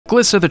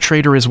Glissa the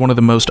Traitor is one of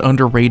the most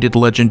underrated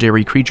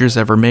legendary creatures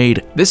ever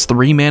made. This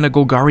 3-mana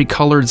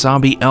Golgari-colored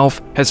zombie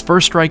elf has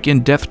First Strike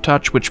and Death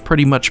Touch, which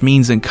pretty much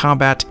means in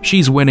combat,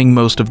 she's winning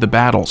most of the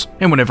battles.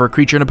 And whenever a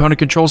creature an opponent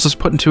controls is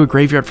put into a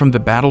graveyard from the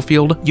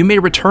battlefield, you may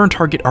return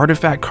target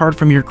artifact card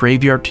from your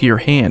graveyard to your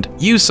hand.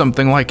 Use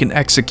something like an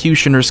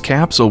Executioner's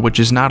Capsule, which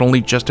is not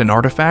only just an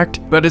artifact,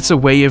 but it's a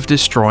way of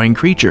destroying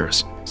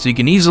creatures. So you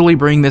can easily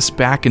bring this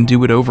back and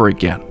do it over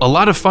again. A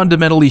lot of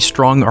fundamentally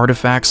strong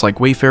artifacts like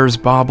Wayfarer's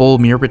Bauble,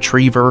 Mere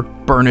Retriever,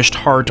 Burnished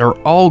Heart are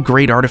all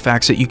great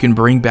artifacts that you can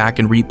bring back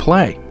and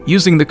replay.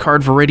 Using the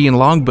card Viridian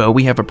Longbow,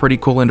 we have a pretty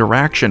cool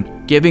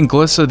interaction. Giving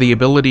Glissa the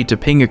ability to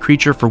ping a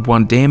creature for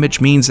 1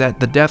 damage means that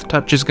the Death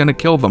Touch is going to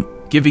kill them,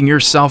 giving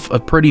yourself a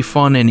pretty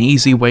fun and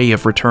easy way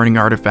of returning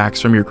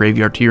artifacts from your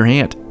graveyard to your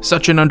hand.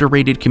 Such an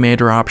underrated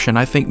commander option,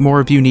 I think more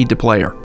of you need to play her.